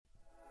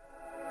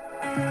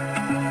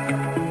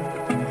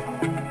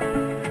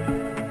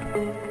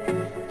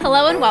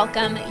Hello and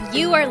welcome.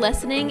 You are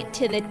listening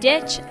to the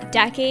Ditch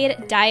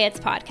Decade Diets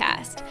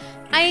podcast.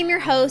 I am your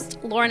host,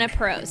 Lorna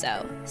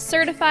Perozzo,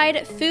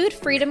 certified food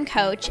freedom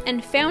coach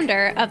and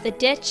founder of the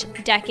Ditch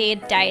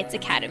Decade Diets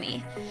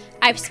Academy.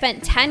 I've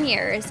spent 10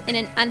 years in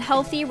an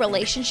unhealthy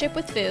relationship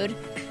with food,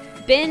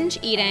 binge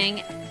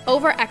eating,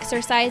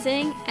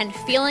 over-exercising, and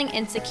feeling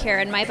insecure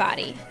in my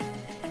body.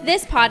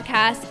 This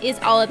podcast is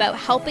all about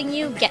helping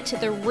you get to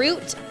the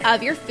root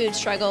of your food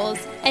struggles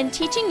and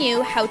teaching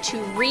you how to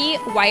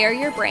rewire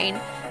your brain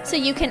so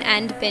you can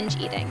end binge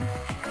eating.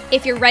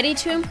 If you're ready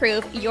to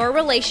improve your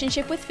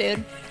relationship with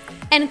food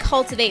and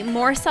cultivate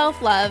more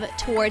self-love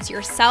towards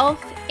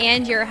yourself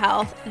and your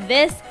health,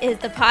 this is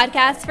the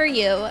podcast for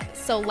you.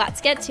 So let's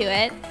get to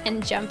it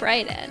and jump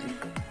right in.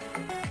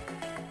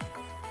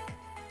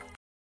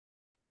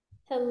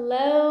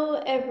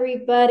 Hello,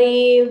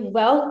 everybody.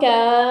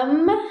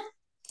 Welcome.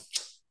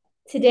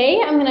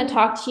 Today, I'm going to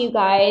talk to you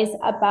guys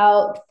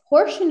about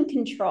portion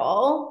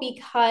control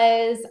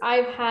because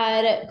I've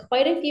had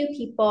quite a few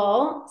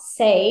people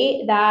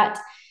say that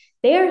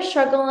they are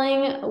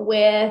struggling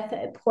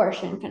with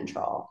portion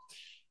control.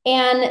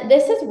 And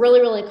this is really,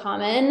 really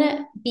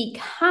common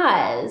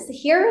because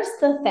here's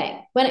the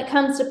thing when it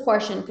comes to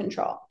portion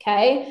control,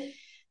 okay?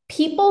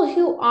 People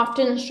who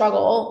often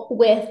struggle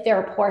with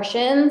their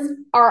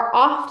portions are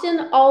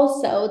often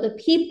also the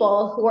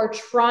people who are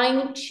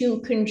trying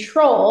to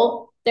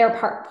control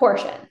their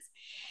portions.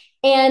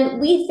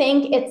 And we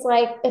think it's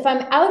like, if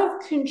I'm out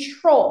of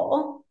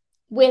control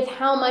with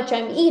how much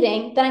I'm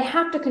eating, then I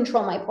have to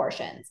control my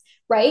portions,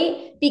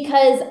 right?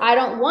 Because I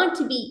don't want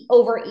to be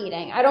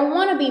overeating. I don't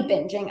want to be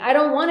binging. I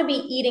don't want to be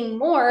eating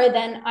more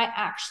than I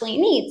actually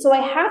need. So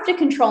I have to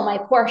control my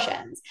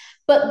portions.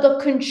 But the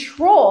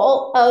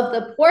control of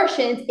the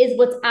portions is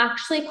what's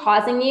actually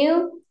causing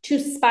you to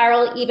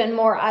spiral even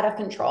more out of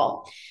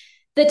control.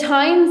 The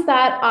times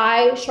that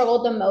I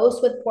struggled the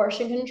most with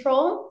portion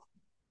control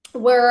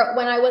were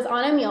when I was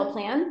on a meal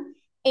plan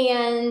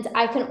and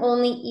I can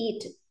only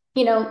eat,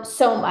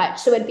 so much.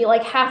 So it'd be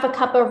like half a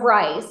cup of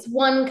rice,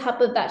 1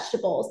 cup of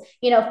vegetables,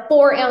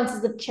 4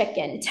 ounces of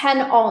chicken,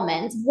 10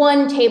 almonds,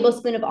 1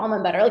 tablespoon of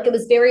almond butter. Like it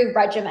was very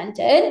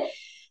regimented.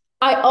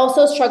 I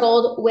also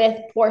struggled with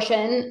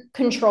portion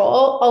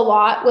control a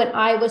lot when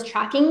I was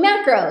tracking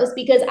macros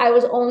because I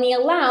was only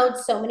allowed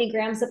so many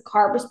grams of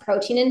carbs,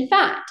 protein, and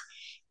fat.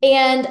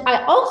 And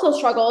I also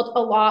struggled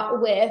a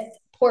lot with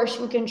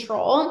portion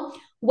control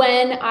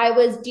when I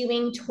was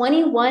doing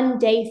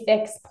 21-day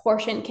fix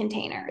portion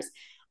containers.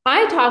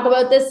 I talk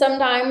about this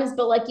sometimes,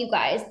 but like you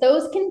guys,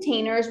 those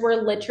containers were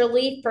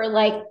literally for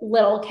like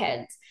little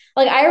kids.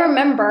 Like I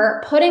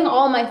remember putting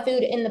all my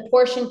food in the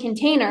portion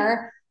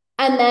container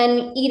and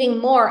then eating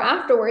more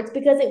afterwards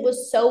because it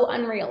was so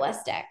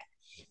unrealistic.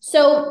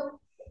 So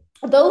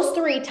those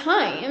 3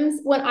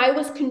 times when I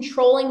was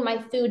controlling my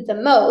food the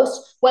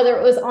most, whether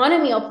it was on a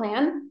meal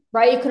plan,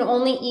 right? You can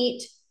only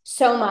eat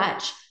so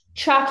much.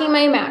 Tracking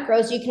my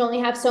macros, you can only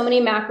have so many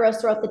macros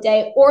throughout the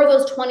day, or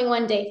those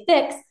 21-day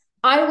fix,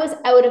 I was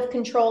out of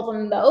control the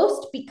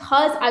most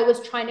because I was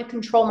trying to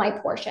control my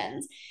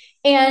portions.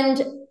 And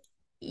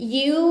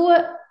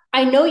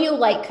I know you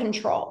like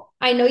control.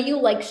 I know you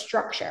like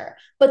structure.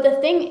 But the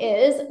thing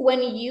is,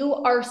 when you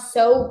are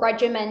so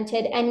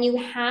regimented and you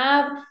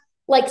have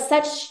like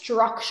such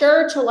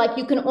structure to like,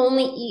 you can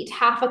only eat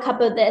half a cup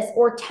of this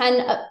or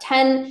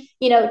 10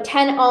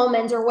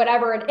 almonds or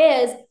whatever it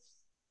is,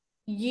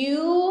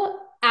 you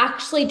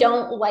actually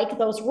don't like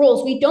those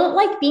rules. We don't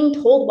like being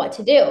told what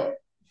to do.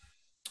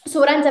 So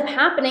what ends up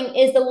happening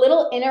is the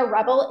little inner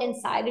rebel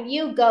inside of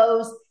you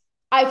goes,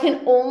 I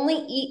can only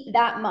eat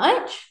that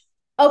much.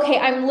 Okay,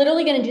 I'm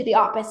literally going to do the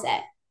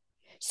opposite.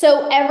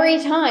 So every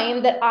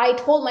time that I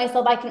told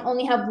myself I can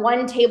only have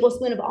 1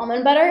 tablespoon of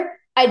almond butter,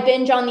 I'd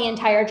binge on the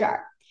entire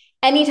jar.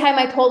 Anytime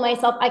I told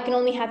myself I can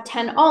only have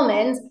 10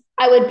 almonds,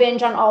 I would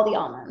binge on all the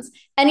almonds.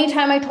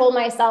 Anytime I told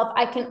myself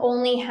I can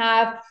only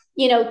have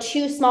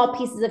 2 small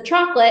pieces of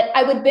chocolate,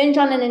 I would binge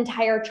on an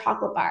entire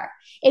chocolate bar.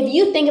 If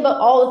you think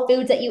about all the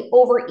foods that you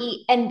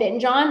overeat and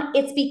binge on,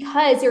 it's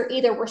because you're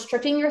either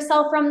restricting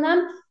yourself from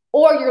them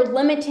or you're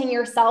limiting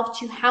yourself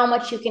to how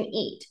much you can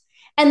eat.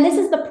 And this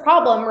is the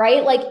problem,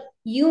 right? Like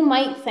you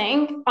might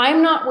think,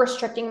 I'm not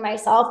restricting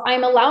myself.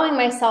 I'm allowing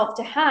myself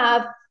to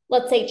have,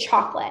 let's say,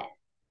 chocolate.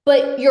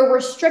 But you're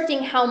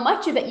restricting how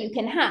much of it you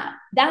can have.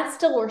 That's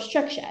still a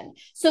restriction.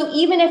 So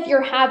even if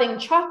you're having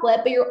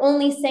chocolate, but you're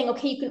only saying,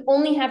 okay, you can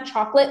only have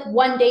chocolate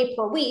 1 day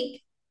per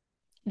week,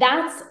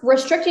 that's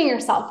restricting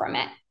yourself from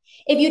it.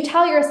 If you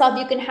tell yourself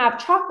you can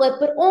have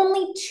chocolate, but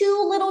only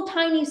 2 little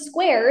tiny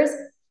squares,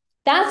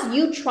 that's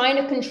you trying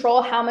to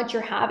control how much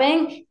you're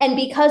having. And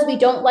because we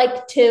don't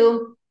like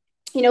to,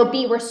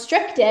 be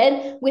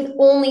restricted with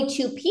only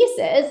 2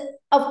 pieces,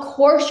 of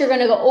course, you're going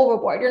to go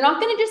overboard. You're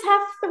not going to just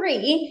have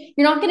 3.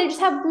 You're not going to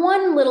just have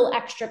 1 little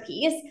extra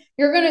piece.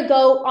 You're going to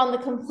go on the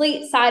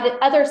complete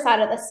other side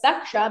of the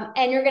spectrum,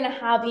 and you're going to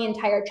have the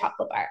entire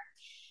chocolate bar.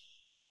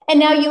 And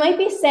now you might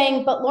be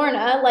saying, but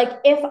Lorna, like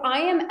if I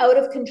am out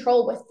of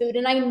control with food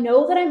and I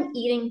know that I'm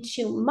eating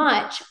too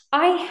much,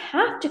 I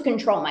have to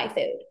control my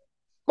food.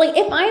 Like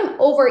if I'm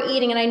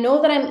overeating and I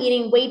know that I'm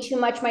eating way too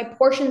much, my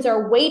portions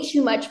are way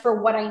too much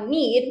for what I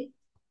need,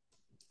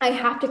 I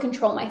have to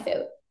control my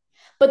food.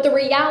 But the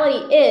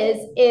reality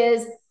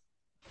is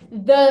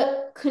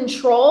the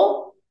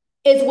control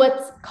is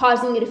what's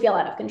causing you to feel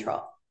out of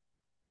control.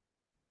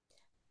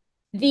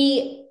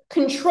 The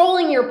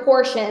controlling your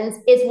portions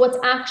is what's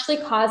actually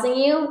causing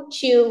you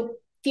to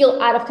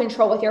feel out of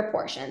control with your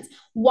portions.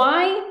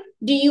 Why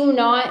do you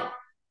not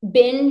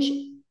binge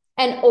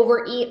and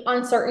overeat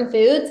on certain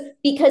foods?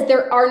 Because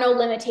there are no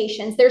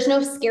limitations, there's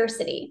no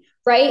scarcity,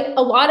 right?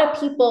 A lot of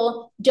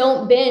people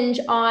don't binge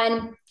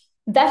on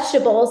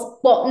vegetables.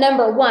 Well,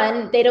 number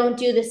one, they don't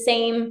do the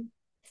same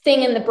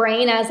thing in the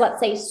brain as, let's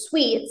say,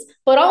 sweets,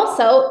 but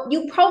also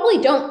you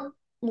probably don't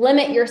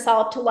limit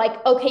yourself to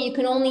like, okay, you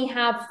can only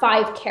have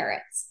 5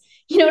 carrots.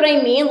 You know what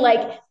I mean?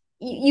 Like,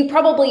 you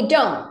probably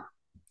don't.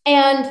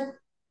 And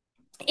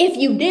if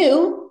you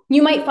do,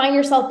 you might find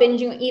yourself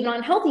binging even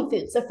on healthy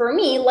foods. So for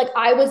me, like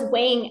I was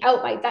weighing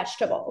out my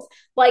vegetables.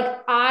 Like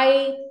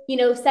I,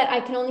 said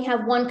I can only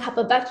have 1 cup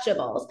of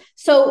vegetables.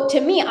 So to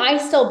me, I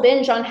still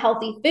binge on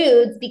healthy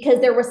foods because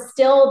there was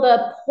still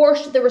the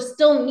portion, there was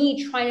still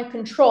me trying to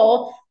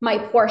control my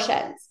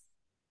portions.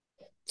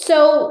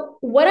 So,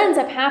 what ends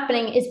up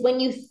happening is when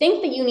you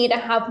think that you need to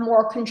have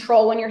more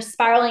control, when you're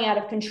spiraling out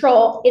of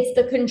control, it's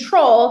the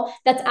control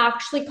that's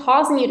actually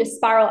causing you to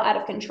spiral out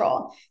of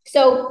control.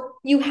 So,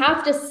 you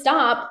have to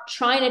stop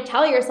trying to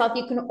tell yourself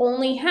you can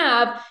only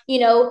have,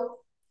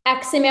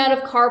 X amount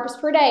of carbs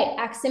per day,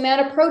 X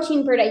amount of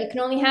protein per day. You can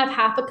only have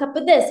half a cup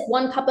of this,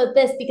 1 cup of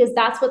this, because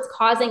that's what's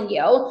causing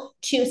you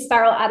to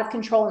spiral out of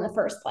control in the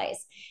first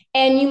place.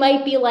 And you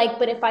might be like,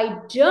 but if I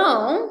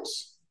don't,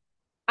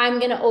 I'm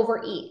going to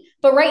overeat.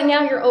 But right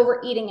now you're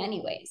overeating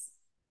anyways,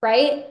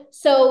 right?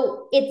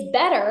 So it's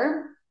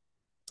better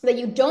that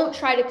you don't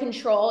try to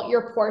control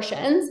your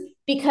portions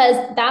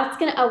because that's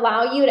going to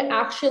allow you to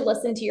actually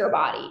listen to your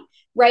body,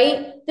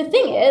 right? The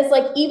thing is,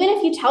 like, even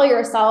if you tell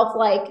yourself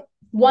like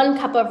 1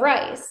 cup of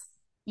rice,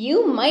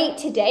 you might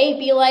today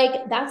be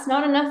like, that's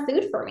not enough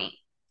food for me.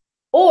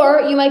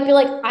 Or you might be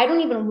like, I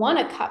don't even want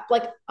a cup.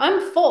 Like,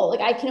 I'm full.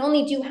 Like, I can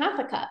only do half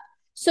a cup.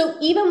 So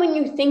even when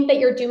you think that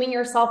you're doing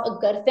yourself a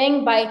good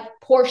thing by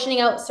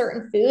portioning out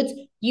certain foods,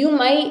 you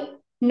might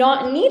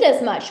not need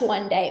as much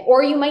one day,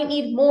 or you might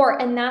need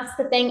more. And that's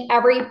the thing.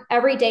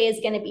 Every day is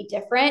going to be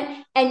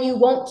different, and you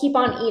won't keep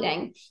on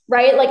eating,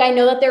 right? Like I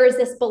know that there is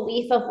this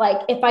belief of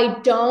like, if I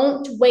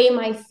don't weigh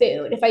my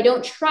food, if I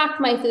don't track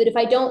my food, if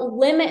I don't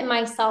limit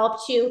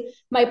myself to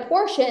my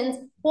portions,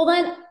 well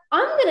then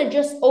I'm going to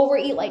just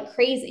overeat like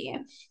crazy.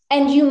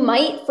 And you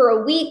might for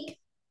a week,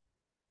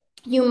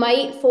 you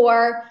might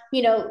for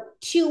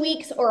 2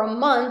 weeks or a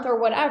month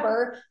or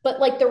whatever, but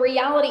like the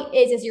reality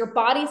is your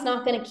body's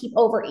not going to keep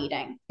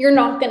overeating. You're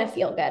not going to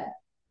feel good.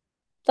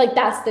 Like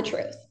that's the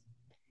truth.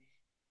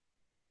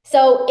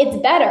 So it's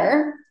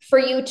better for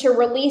you to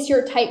release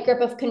your tight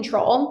grip of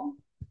control,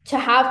 to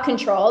have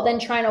control, than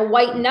trying to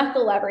white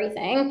knuckle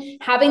everything,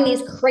 having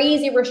these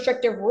crazy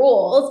restrictive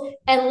rules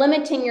and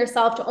limiting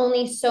yourself to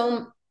only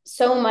so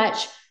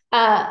much,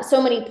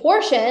 so many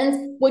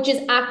portions, which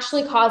is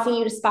actually causing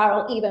you to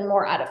spiral even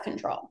more out of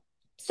control.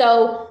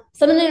 So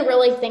something to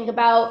really think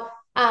about.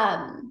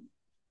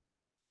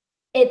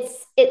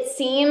 It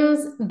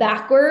seems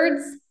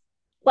backwards.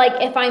 Like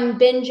if I'm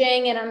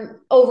binging and I'm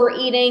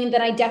overeating,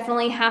 then I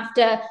definitely have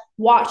to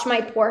watch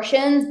my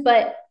portions.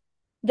 But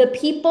the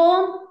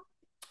people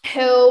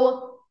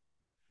who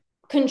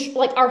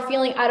like are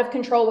feeling out of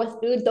control with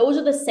food, those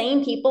are the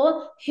same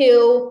people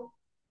who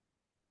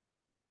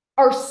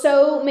are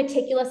so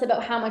meticulous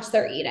about how much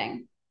they're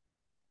eating,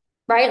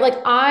 right?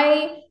 Like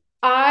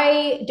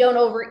I don't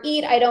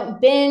overeat, I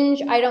don't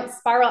binge, I don't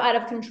spiral out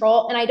of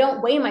control, and I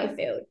don't weigh my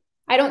food.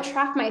 I don't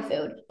track my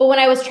food. But when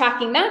I was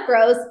tracking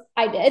macros,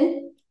 I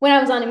did. When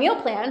I was on a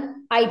meal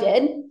plan, I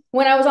did.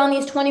 When I was on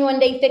these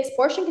 21-day fixed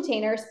portion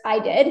containers, I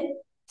did.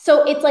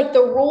 So it's like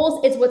the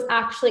rules is what's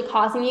actually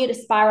causing you to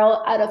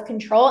spiral out of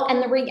control.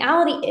 And the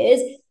reality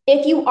is,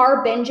 if you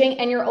are binging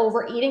and you're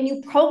overeating,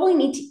 you probably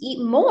need to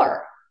eat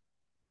more.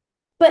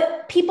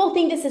 But people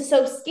think this is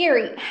so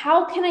scary.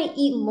 How can I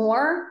eat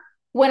more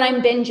when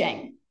I'm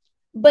binging?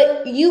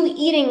 But you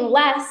eating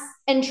less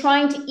and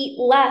trying to eat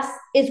less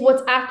is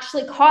what's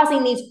actually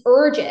causing these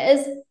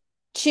urges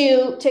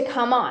to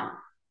come on,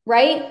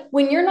 right?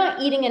 When you're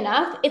not eating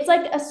enough, it's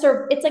like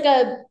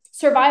a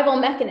survival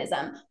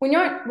mechanism. When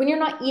you're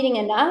not eating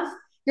enough,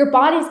 your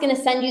body's going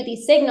to send you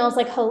these signals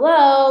like,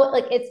 hello,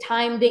 like it's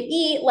time to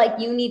eat, like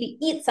you need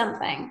to eat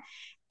something.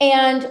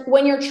 And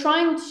when you're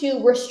trying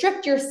to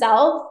restrict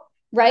yourself,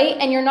 right,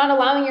 and you're not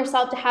allowing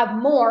yourself to have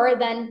more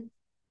than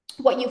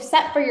what you've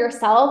set for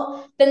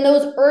yourself, then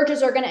those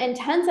urges are going to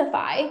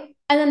intensify.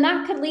 And then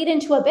that could lead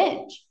into a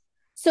binge.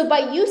 So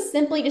by you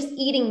simply just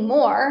eating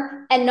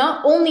more and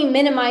not only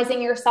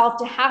minimizing yourself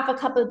to half a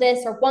cup of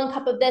this or 1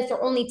 cup of this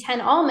or only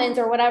 10 almonds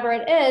or whatever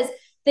it is,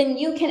 then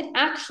you can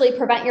actually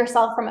prevent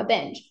yourself from a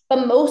binge.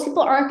 But most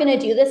people aren't going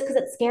to do this because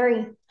it's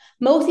scary.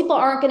 Most people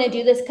aren't going to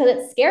do this because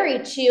it's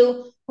scary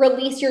to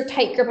release your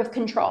tight grip of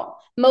control.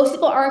 Most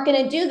people aren't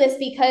going to do this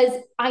because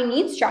I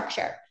need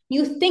structure.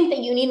 You think that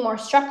you need more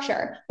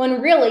structure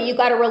when really you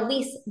got to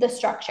release the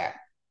structure.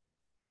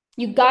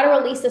 You got to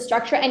release the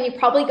structure, and you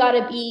probably got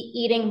to be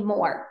eating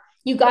more.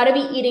 You got to be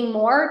eating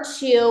more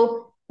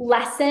to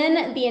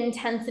lessen the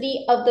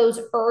intensity of those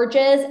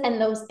urges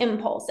and those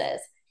impulses.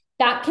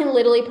 That can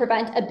literally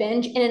prevent a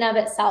binge in and of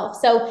itself.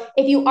 So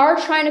if you are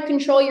trying to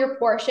control your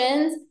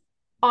portions,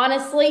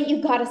 honestly,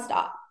 you got to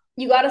stop.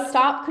 You got to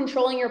stop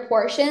controlling your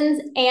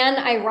portions. And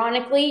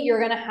ironically, you're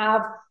going to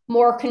have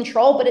more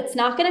control, but it's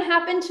not going to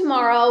happen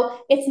tomorrow.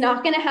 It's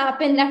not going to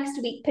happen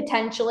next week,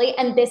 potentially.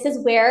 And this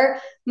is where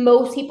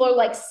most people are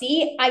like,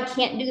 see, I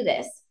can't do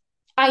this.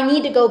 I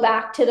need to go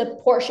back to the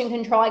portion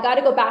control. I got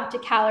to go back to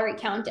calorie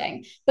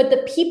counting. But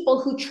the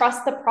people who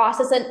trust the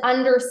process and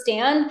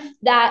understand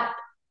that,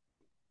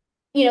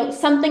 you know,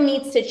 something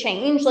needs to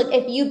change. Like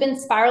if you've been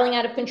spiraling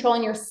out of control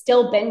and you're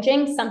still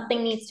binging,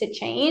 something needs to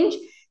change.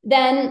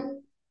 Then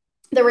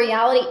the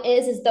reality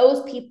is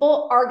those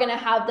people are going to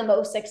have the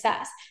most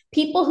success.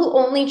 People who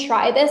only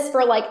try this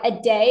for like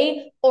a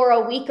day or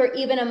a week or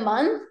even a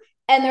month,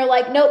 and they're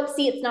like, nope,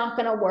 see, it's not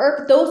going to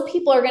work. Those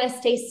people are going to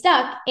stay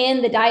stuck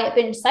in the diet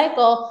binge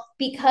cycle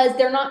because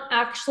they're not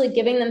actually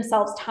giving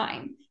themselves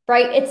time,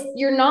 right?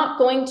 You're not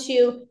going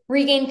to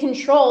regain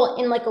control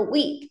in like a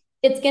week.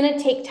 It's going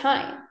to take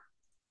time.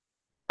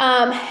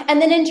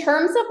 And then in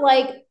terms of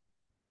like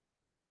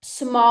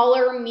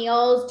smaller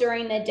meals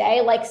during the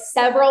day, like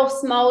several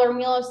smaller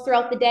meals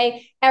throughout the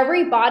day,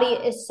 every body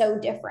is so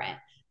different,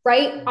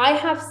 right? I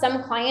have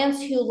some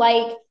clients who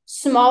like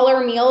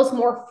smaller meals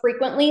more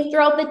frequently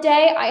throughout the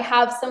day. I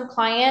have some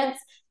clients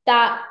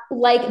that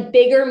like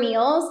bigger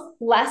meals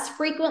less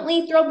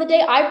frequently throughout the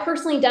day. I've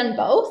personally done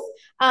both.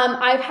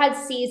 I've had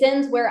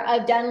seasons where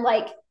I've done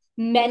like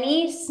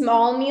many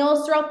small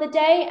meals throughout the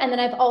day. And then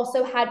I've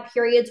also had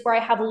periods where I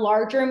have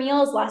larger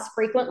meals less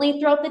frequently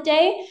throughout the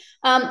day.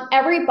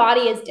 Every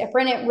body is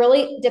different. It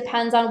really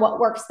depends on what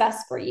works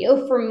best for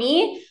you. For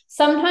me,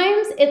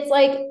 sometimes it's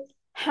like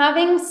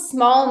having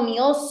small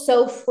meals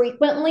so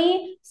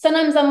frequently.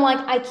 Sometimes I'm like,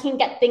 I can't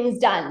get things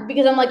done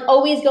because I'm like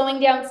always going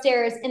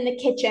downstairs in the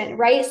kitchen,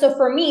 right? So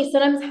for me,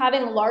 sometimes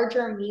having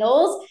larger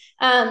meals,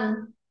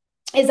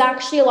 is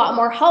actually a lot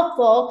more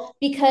helpful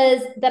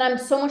because then I'm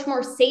so much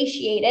more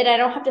satiated. I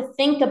don't have to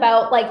think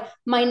about like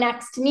my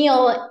next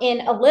meal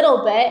in a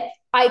little bit.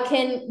 I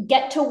can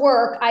get to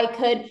work. I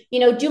could, you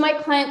know, do my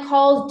client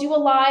calls, do a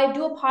live,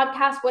 do a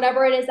podcast,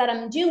 whatever it is that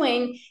I'm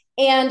doing,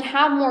 and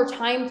have more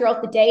time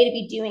throughout the day to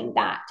be doing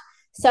that.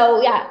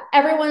 So yeah,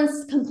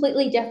 everyone's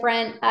completely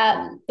different.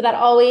 But that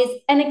always,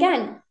 and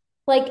again,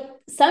 like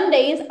some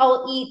days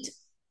I'll eat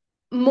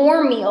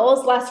more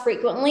meals less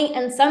frequently,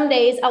 and some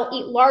days I'll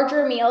eat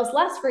larger meals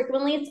less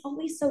frequently. It's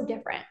always so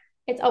different.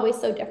 It's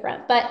always so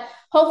different. But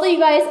hopefully you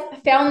guys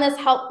found this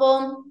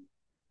helpful.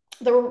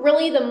 The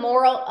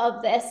moral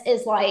of this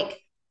is like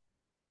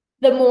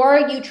the more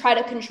you try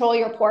to control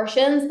your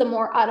portions, the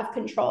more out of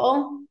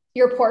control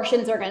your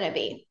portions are going to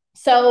be.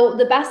 So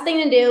the best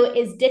thing to do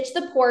is ditch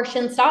the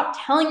portion. Stop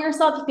telling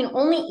yourself you can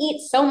only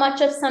eat so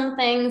much of some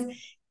things,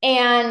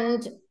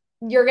 and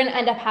you're going to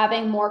end up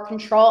having more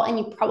control, and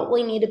you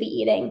probably need to be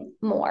eating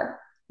more,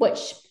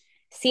 which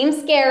seems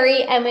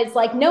scary. And it's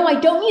like, no, I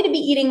don't need to be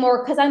eating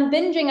more because I'm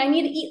binging. I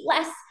need to eat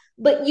less.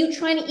 But you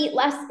trying to eat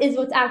less is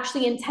what's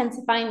actually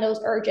intensifying those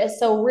urges.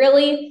 So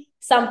really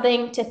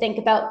something to think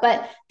about.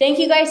 But thank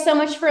you guys so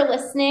much for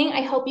listening.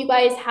 I hope you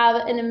guys have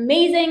an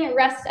amazing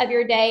rest of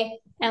your day,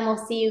 and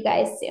we'll see you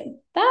guys soon.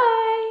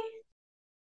 Bye.